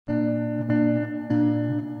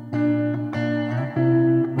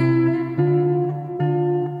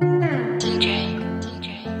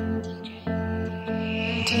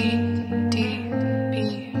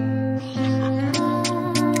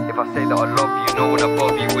you, no one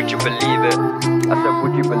above you, would you believe it? I said,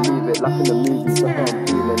 would you believe it? Like in the movies, that's how I'm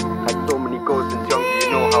feeling. Had so many goals since young, do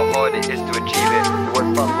you know how hard it is to achieve it? The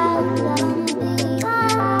word family has no meaning.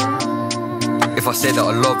 If I say that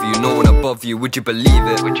I love you, no one above you, would you believe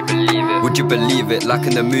it? Would you believe it? Would you believe it? Like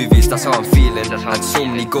in the movies, that's how I'm feeling. Had so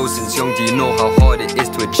many goals since young, do you know how hard it is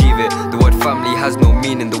to achieve it? The word family has no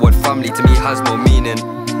meaning, the word family to me has no meaning.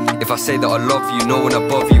 If I say that I love you, no one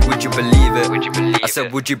above you, would you believe it? Would you believe I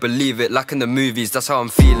said, would you believe it? Like in the movies, that's how I'm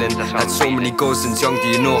feeling. Had so many goals since young, do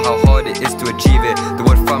you know how hard it is to achieve it? The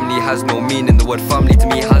word family has no meaning, the word family to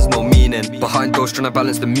me has no meaning. Behind doors trying to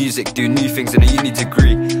balance the music, do new things in a uni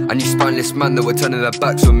degree. I knew spineless man that were turning their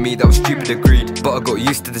backs on me, that was stupid agreed. But I got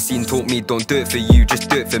used to the scene, taught me don't do it for you, just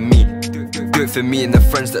do it for me. Do it for me and the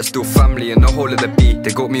friends that are still family and the whole of the beat.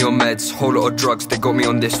 They got me on meds, whole lot of drugs, they got me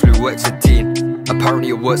on this flu Lexatine. Apparently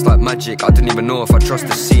it works like magic, I don't even know if I trust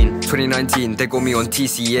the scene. 2019, they got me on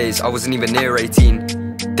TCAs, I wasn't even near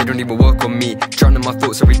 18. They don't even work on me, drowning my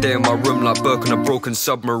thoughts every day in my room like Burke on a broken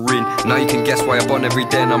submarine. Now you can guess why I bond every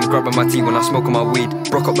day and I'm grabbing my tea when I smoke on my weed.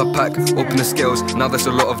 Broke up the pack, open the scales, now there's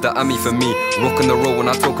a lot of that ammy for me. Rocking the roll when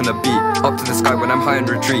I talk on the beat, up to the sky when I'm high and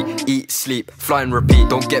retreat. Eat, sleep, fly and repeat,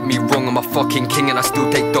 don't get me wrong, I'm a fucking king and I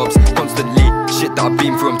still take dobs constantly. Shit that I've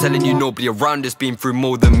been through, I'm telling you nobody around has been through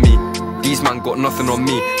more than me. These man got nothing on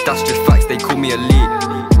me, that's just facts, they call me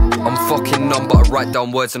elite. I'm fucking numb but I write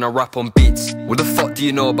down words and I rap on beats. What the fuck do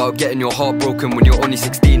you know about getting your heart broken when you're only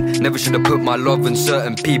 16? Never should have put my love in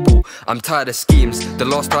certain people, I'm tired of schemes. The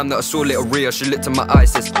last time that I saw little Rhea, she looked in my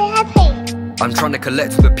eyes, says I'm trying to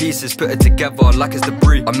collect all the pieces, put it together like it's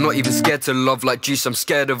debris. I'm not even scared to love like juice, I'm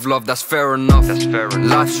scared of love, that's fair enough.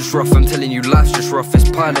 Life's just rough, I'm telling you, life's just rough, it's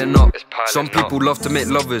piling up. Some people love to make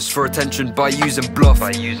lovers for attention by using bluff.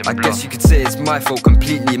 I guess you could say it's my fault,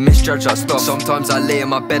 completely misjudge that stuff. Sometimes I lay in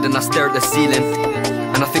my bed and I stare at the ceiling,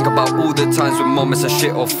 and I think about all the times when mom is a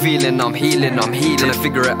shit off feeling. I'm healing. Trying to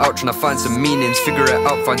figure it out, trying to find some meanings. Figure it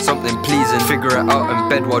out, find something pleasing. Figure it out in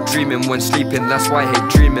bed while dreaming. When sleeping, that's why I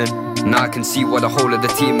hate dreaming. Now I can see why the whole of the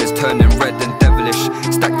team is turning red and devilish.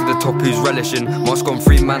 Stacked to the top, who's relishing? Mask on,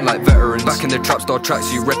 free man like veterans. Back in the trap star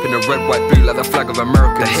tracksuit, repping the red, white, blue like the flag of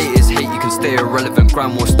America. The haters hate, you can stay irrelevant.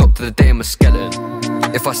 Grind won't stop to the day I'm a skeleton.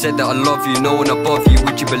 If I said that I love you, no one above you,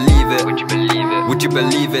 would you believe it? Would you believe it? Would you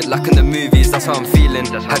believe it? Like in the movies, that's how I'm feeling.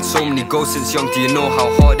 Had so many goals since young, do you know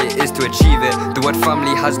how hard it is to achieve it? The word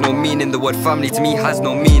family has no meaning, the word family to me has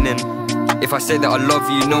no meaning. If I say that I love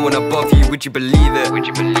you, no one above you, would you believe it? Would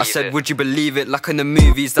you believe I said, would you believe it? Like in the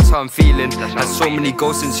movies, that's how I'm feeling. Had so many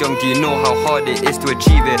goals since young, do you know how hard it is to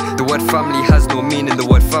achieve it? The word family has no meaning, the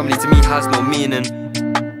word family to me has no meaning.